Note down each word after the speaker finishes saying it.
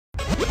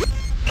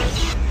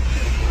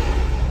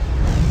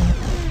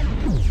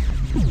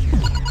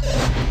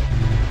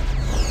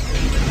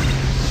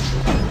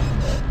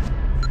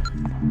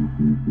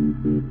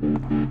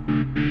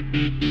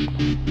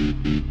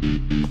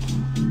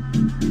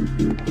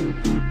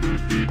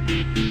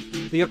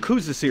The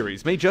Yakuza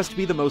series may just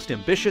be the most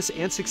ambitious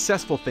and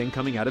successful thing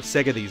coming out of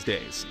Sega these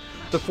days.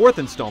 The fourth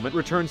installment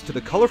returns to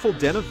the colorful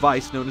den of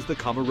vice known as the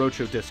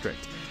Kamurocho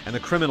District, and the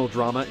criminal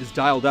drama is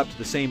dialed up to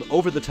the same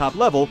over-the-top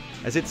level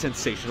as its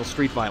sensational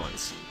street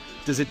violence.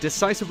 Does it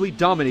decisively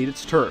dominate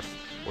its turf,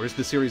 or is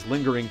the series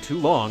lingering too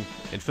long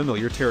in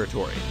familiar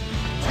territory?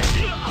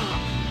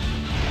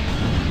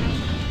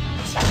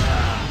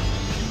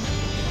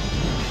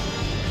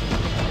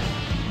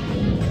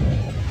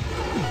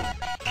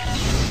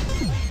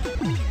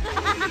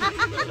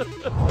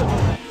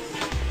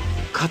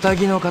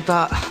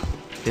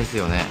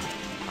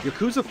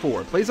 Yakuza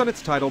 4 plays on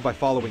its title by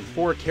following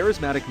four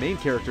charismatic main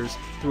characters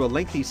through a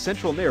lengthy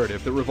central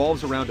narrative that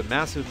revolves around a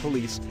massive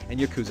police and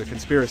Yakuza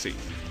conspiracy.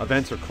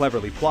 Events are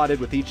cleverly plotted,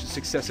 with each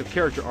successive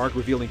character arc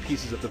revealing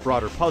pieces of the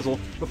broader puzzle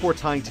before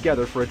tying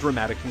together for a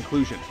dramatic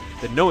conclusion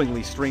that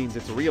knowingly strains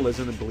its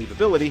realism and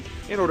believability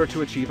in order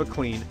to achieve a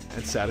clean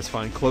and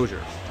satisfying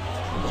closure.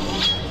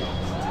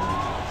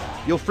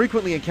 You'll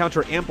frequently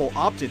encounter ample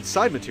opt-in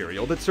side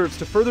material that serves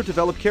to further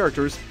develop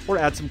characters or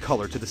add some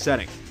color to the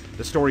setting.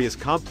 The story is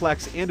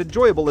complex and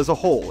enjoyable as a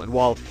whole, and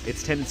while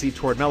its tendency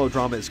toward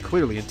melodrama is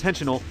clearly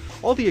intentional,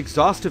 all the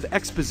exhaustive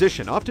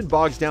exposition often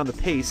bogs down the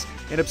pace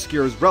and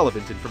obscures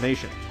relevant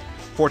information.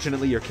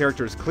 Fortunately, your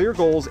character's clear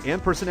goals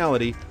and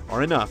personality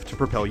are enough to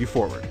propel you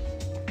forward.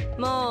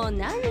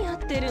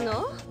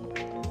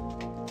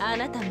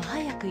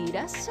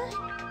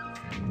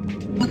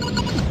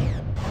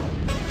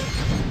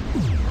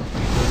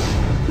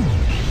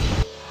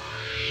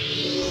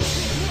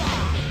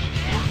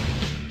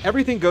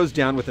 Everything goes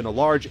down within a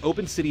large,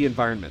 open city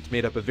environment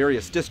made up of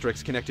various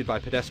districts connected by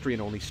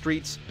pedestrian-only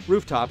streets,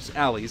 rooftops,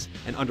 alleys,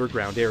 and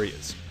underground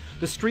areas.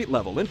 The street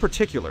level, in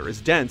particular, is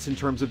dense in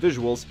terms of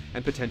visuals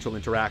and potential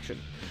interaction.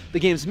 The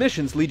game's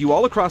missions lead you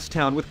all across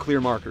town with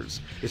clear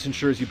markers. This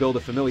ensures you build a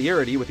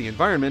familiarity with the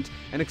environment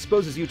and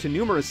exposes you to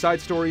numerous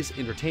side stories,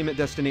 entertainment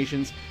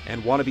destinations,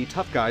 and wannabe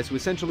tough guys who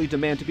essentially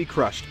demand to be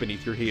crushed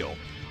beneath your heel.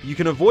 You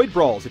can avoid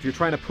brawls if you're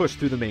trying to push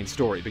through the main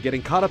story, but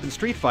getting caught up in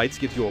street fights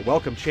gives you a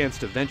welcome chance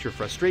to vent your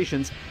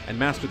frustrations and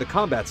master the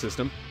combat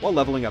system while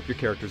leveling up your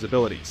character's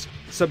abilities.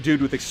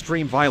 Subdued with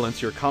extreme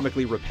violence, your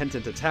comically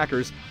repentant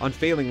attackers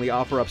unfailingly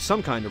offer up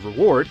some kind of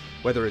reward,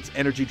 whether it's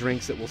energy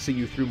drinks that will see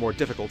you through more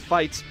difficult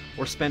fights,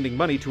 or spending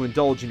money to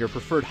indulge in your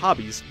preferred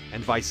hobbies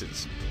and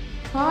vices.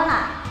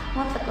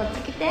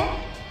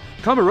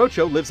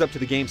 Kamurocho lives up to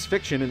the game's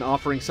fiction in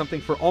offering something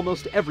for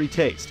almost every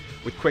taste,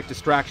 with quick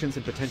distractions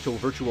and potential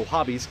virtual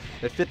hobbies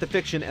that fit the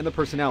fiction and the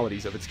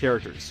personalities of its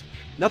characters.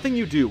 Nothing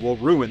you do will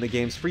ruin the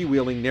game's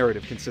freewheeling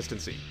narrative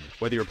consistency.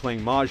 Whether you're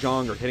playing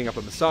mahjong or hitting up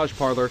a massage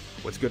parlor,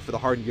 what's good for the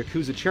hardened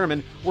Yakuza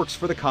chairman works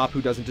for the cop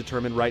who doesn't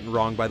determine right and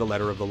wrong by the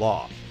letter of the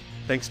law.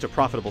 Thanks to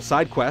profitable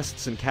side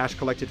quests and cash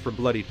collected from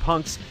bloodied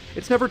punks,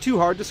 it's never too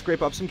hard to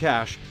scrape up some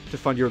cash to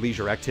fund your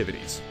leisure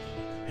activities.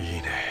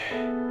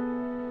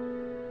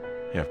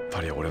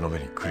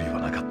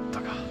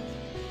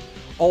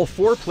 All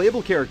four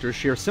playable characters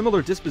share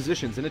similar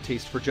dispositions and a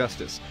taste for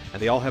justice,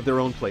 and they all have their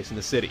own place in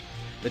the city.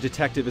 The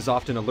detective is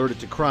often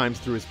alerted to crimes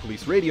through his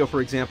police radio,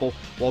 for example,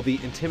 while the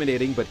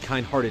intimidating but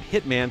kind-hearted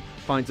hitman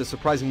finds a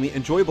surprisingly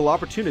enjoyable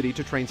opportunity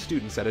to train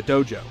students at a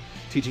dojo,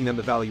 teaching them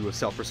the value of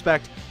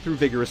self-respect through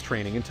vigorous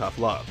training and tough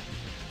love.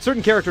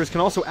 Certain characters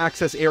can also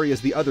access areas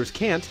the others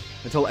can't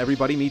until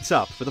everybody meets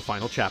up for the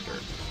final chapter.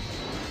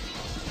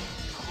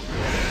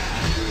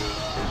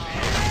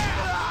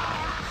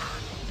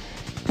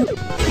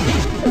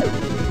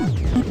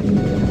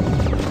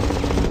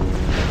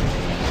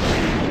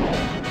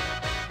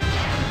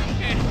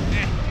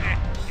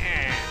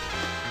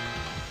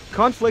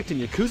 Conflict in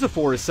Yakuza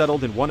 4 is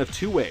settled in one of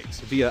two ways,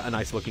 via a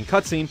nice-looking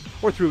cutscene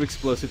or through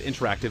explosive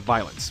interactive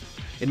violence.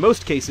 In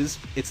most cases,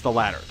 it's the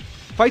latter.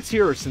 Fights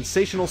here are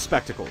sensational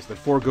spectacles that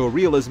forego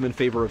realism in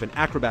favor of an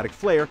acrobatic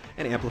flair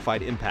and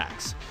amplified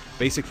impacts.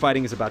 Basic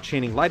fighting is about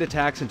chaining light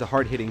attacks into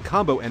hard-hitting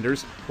combo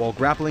enders, while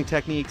grappling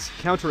techniques,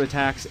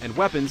 counterattacks, and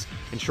weapons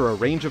ensure a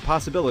range of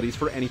possibilities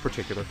for any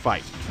particular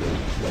fight.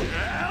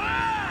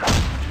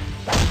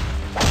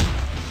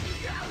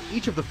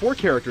 Each of the four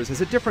characters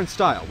has a different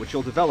style, which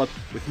you'll develop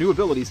with new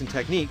abilities and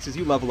techniques as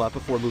you level up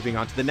before moving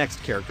on to the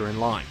next character in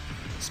line.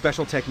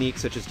 Special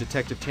techniques such as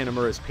Detective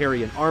Tanimura's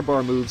parry and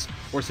armbar moves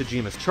or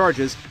Sajima's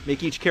charges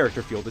make each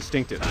character feel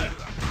distinctive.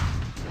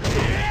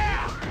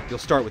 You'll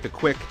start with the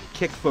quick,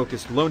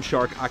 kick-focused loan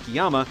shark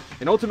Akiyama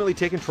and ultimately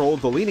take control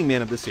of the leading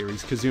man of the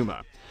series,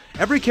 Kazuma.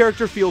 Every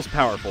character feels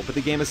powerful, but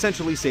the game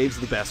essentially saves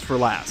the best for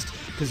last.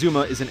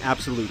 Kazuma is an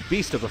absolute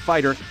beast of a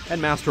fighter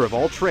and master of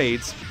all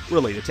trades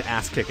related to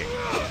ass-kicking.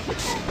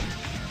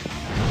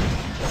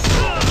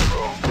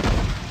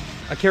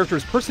 A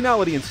character's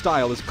personality and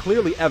style is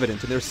clearly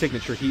evident in their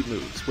signature heat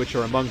moves, which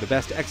are among the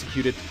best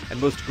executed and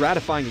most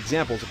gratifying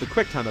examples of the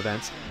quick-time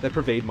events that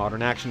pervade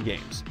modern action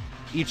games.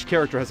 Each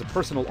character has a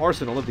personal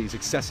arsenal of these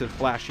excessive,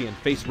 flashy, and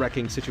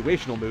face-wrecking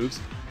situational moves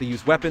that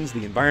use weapons,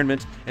 the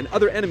environment, and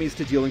other enemies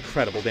to deal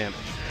incredible damage.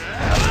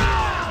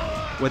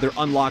 Whether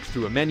unlocked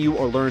through a menu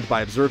or learned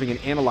by observing and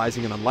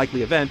analyzing an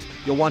unlikely event,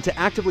 you'll want to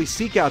actively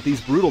seek out these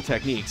brutal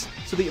techniques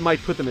so that you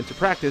might put them into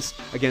practice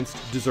against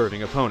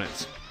deserving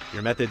opponents.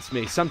 Your methods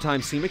may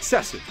sometimes seem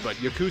excessive, but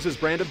Yakuza's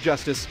brand of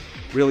justice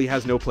really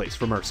has no place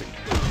for mercy.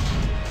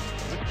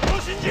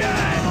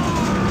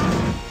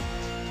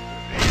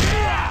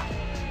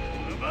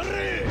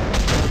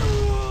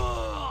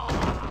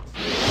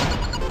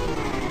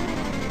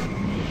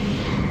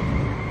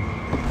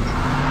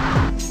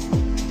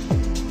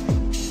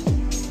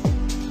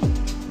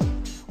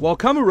 While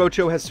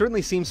Kamurocho has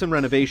certainly seen some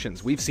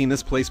renovations, we've seen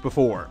this place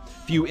before.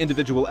 Few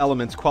individual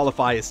elements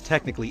qualify as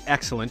technically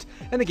excellent,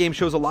 and the game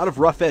shows a lot of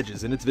rough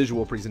edges in its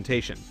visual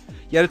presentation.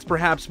 Yet it's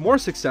perhaps more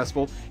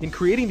successful in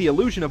creating the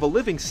illusion of a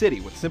living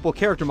city with simple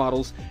character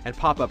models and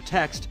pop-up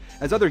text,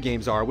 as other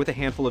games are with a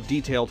handful of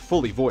detailed,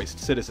 fully voiced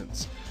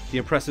citizens. The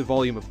impressive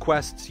volume of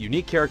quests,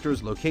 unique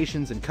characters,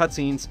 locations, and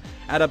cutscenes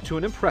add up to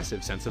an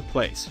impressive sense of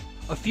place.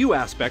 A few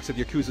aspects of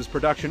Yakuza's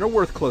production are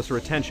worth closer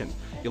attention.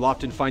 You'll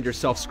often find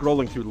yourself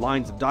scrolling through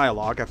lines of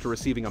dialogue after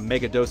receiving a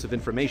mega dose of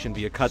information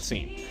via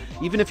cutscene.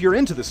 Even if you're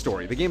into the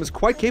story, the game is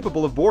quite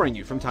capable of boring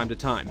you from time to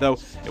time, though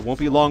it won't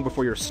be long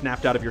before you're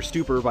snapped out of your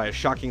stupor by a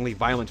shockingly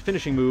violent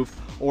finishing move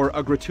or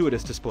a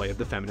gratuitous display of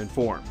the feminine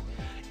form.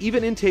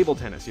 Even in table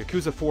tennis,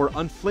 Yakuza 4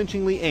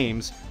 unflinchingly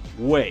aims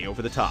way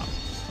over the top.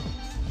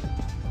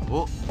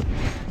 Oh,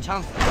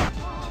 chance.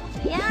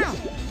 Yeah.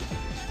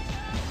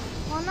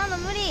 こんなの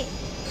無理。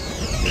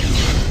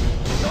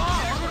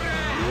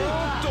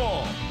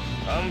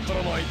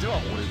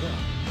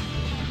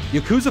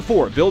 Yakuza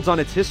 4 builds on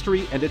its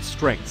history and its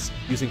strengths,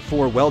 using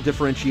 4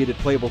 well-differentiated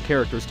playable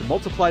characters to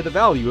multiply the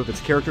value of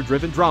its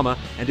character-driven drama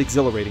and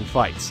exhilarating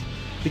fights.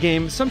 The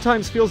game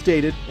sometimes feels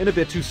dated and a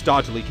bit too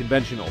stodgily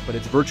conventional, but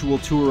its virtual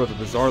tour of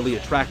a bizarrely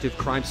attractive,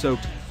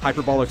 crime-soaked,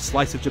 hyperbolic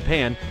slice of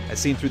Japan, as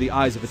seen through the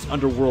eyes of its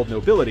underworld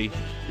nobility,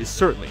 is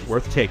certainly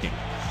worth taking.